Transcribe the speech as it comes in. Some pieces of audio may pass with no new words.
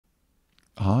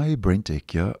Hi, BrenTech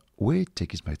here, where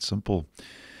tech is made simple.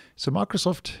 So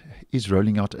Microsoft is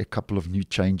rolling out a couple of new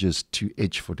changes to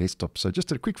Edge for desktop. So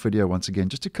just a quick video once again,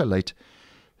 just to collate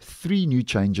 3 new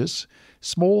changes,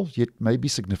 small yet maybe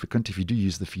significant if you do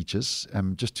use the features,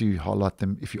 just to highlight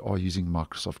them if you are using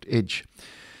Microsoft Edge.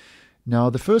 Now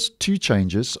the first 2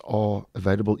 changes are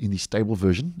available in the stable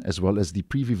version as well as the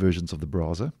preview versions of the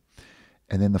browser.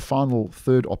 And then the final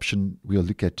third option we'll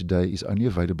look at today is only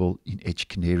available in Edge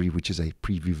Canary, which is a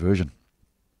preview version.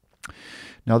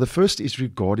 Now the first is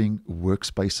regarding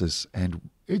Workspaces, and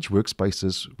Edge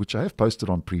Workspaces, which I have posted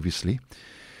on previously,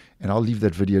 and I'll leave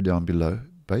that video down below,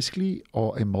 basically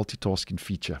are a multitasking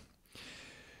feature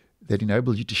that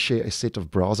enable you to share a set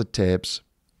of browser tabs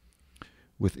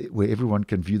where everyone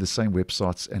can view the same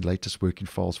websites and latest working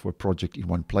files for a project in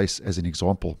one place, as an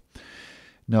example.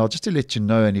 Now, just to let you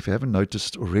know, and if you haven't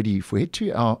noticed already, if we head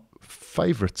to our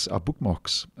favorites, our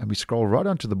bookmarks, and we scroll right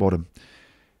down to the bottom,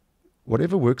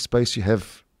 whatever workspace you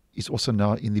have is also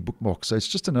now in the bookmarks. So it's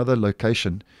just another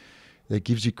location that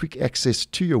gives you quick access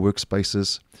to your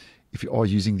workspaces if you are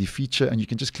using the feature, and you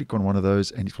can just click on one of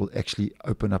those and it will actually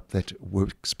open up that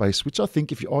workspace, which I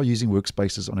think if you are using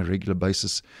workspaces on a regular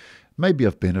basis may be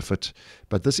of benefit.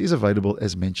 But this is available,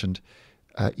 as mentioned,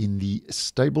 in the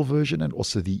stable version and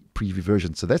also the preview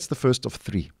version. So that's the first of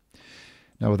 3.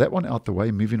 Now with that one out the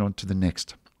way, moving on to the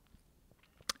next.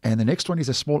 And the next one is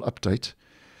a small update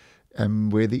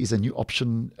where there is a new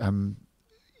option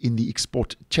in the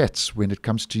export chats when it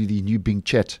comes to the new Bing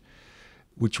chat,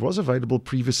 which was available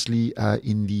previously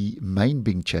in the main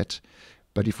Bing chat.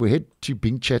 But if we head to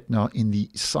Bing chat now in the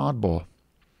sidebar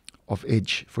of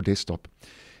Edge for desktop,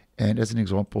 and as an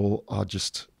example, I'll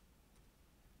just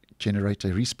generate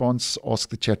a response, ask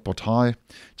the chatbot hi,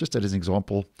 just as an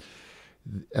example.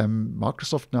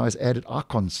 Microsoft now has added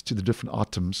icons to the different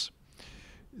items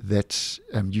that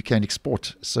you can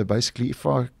export. So basically, if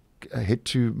I head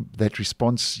to that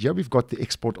response, here we've got the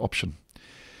export option.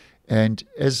 And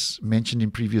as mentioned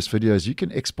in previous videos, you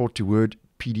can export to Word,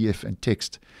 PDF, and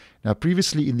text. Now,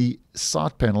 previously in the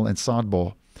side panel and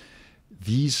sidebar,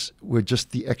 these were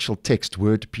just the actual text,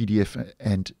 Word, PDF,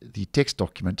 and the text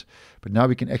document. But now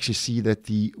we can actually see that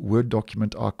the Word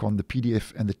document icon, the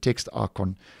PDF, and the text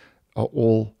icon are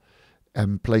all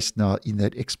placed now in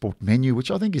that export menu,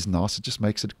 which I think is nice. It just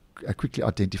makes it quickly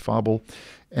identifiable.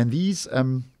 And these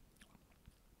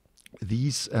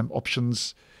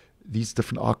options, these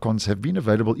different icons, have been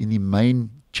available in the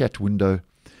main chat window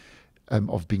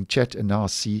of Bing Chat, and now I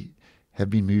see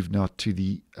have been moved now to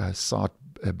the side,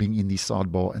 Bing in the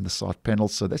sidebar and the side panel.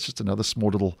 So that's just another small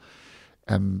little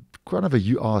kind of a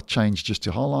UI change just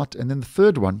to highlight. And then the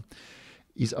third one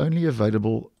is only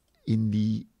available in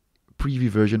the preview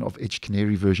version of Edge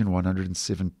Canary version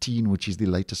 117, which is the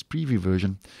latest preview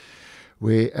version,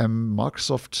 where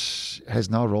Microsoft has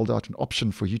now rolled out an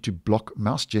option for you to block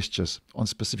mouse gestures on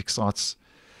specific sites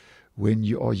when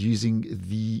you are using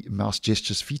the mouse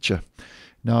gestures feature.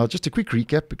 Now, just a quick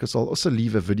recap, because I'll also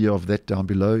leave a video of that down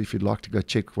below if you'd like to go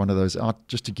check one of those out,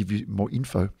 just to give you more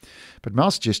info. But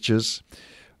mouse gestures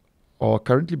are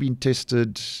currently being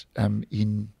tested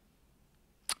in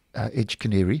Edge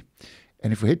Canary.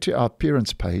 And if we head to our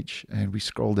appearance page and we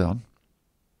scroll down,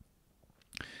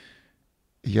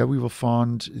 here we will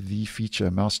find the feature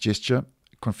mouse gesture,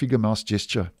 configure mouse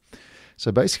gesture.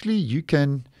 So basically you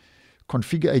can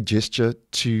configure a gesture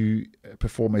to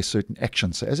perform a certain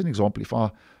action. So as an example,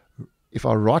 if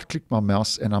I right click my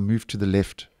mouse and I move to the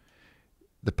left,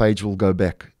 the page will go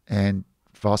back, and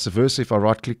vice versa. If I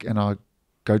right click and I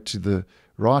go to the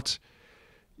right,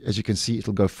 as you can see,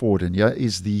 it'll go forward. And here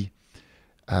is the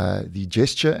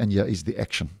gesture, and here is the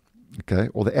action, okay,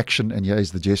 or the action, and here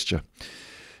is the gesture.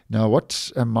 Now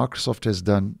what Microsoft has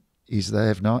done is they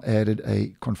have now added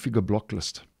a configure block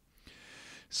list.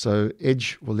 So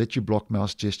Edge will let you block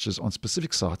mouse gestures on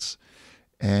specific sites,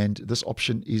 and this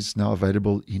option is now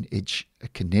available in Edge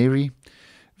Canary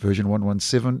version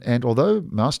 117. And although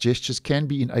mouse gestures can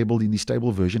be enabled in the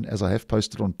stable version, as I have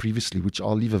posted on previously, which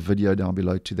I'll leave a video down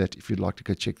below to that if you'd like to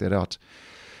go check that out,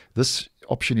 this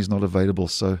option is not available.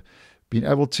 So being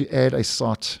able to add a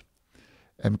site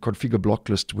and configure block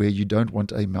list where you don't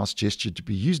want a mouse gesture to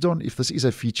be used on, if this is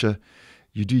a feature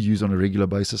you do use on a regular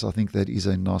basis, I think that is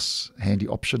a nice, handy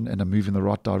option and a move in the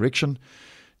right direction.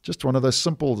 Just one of those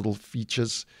simple little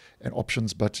features and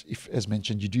options, but if, as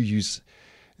mentioned, you do use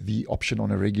the option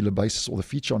on a regular basis, or the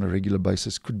feature on a regular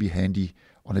basis, could be handy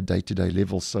on a day-to-day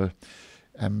level. So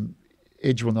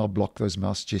Edge will now block those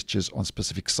mouse gestures on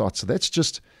specific sites. So that's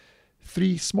just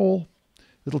 3 small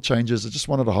little changes I just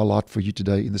wanted to highlight for you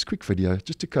today in this quick video,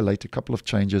 just to collate a couple of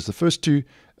changes. The first 2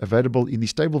 available in the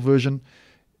stable version,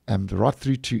 right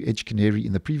through to Edge Canary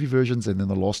in the preview versions, and then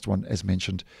the last one, as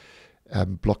mentioned,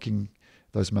 blocking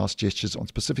those mouse gestures on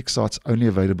specific sites, only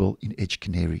available in Edge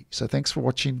Canary. So thanks for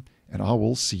watching, and I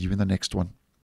will see you in the next one.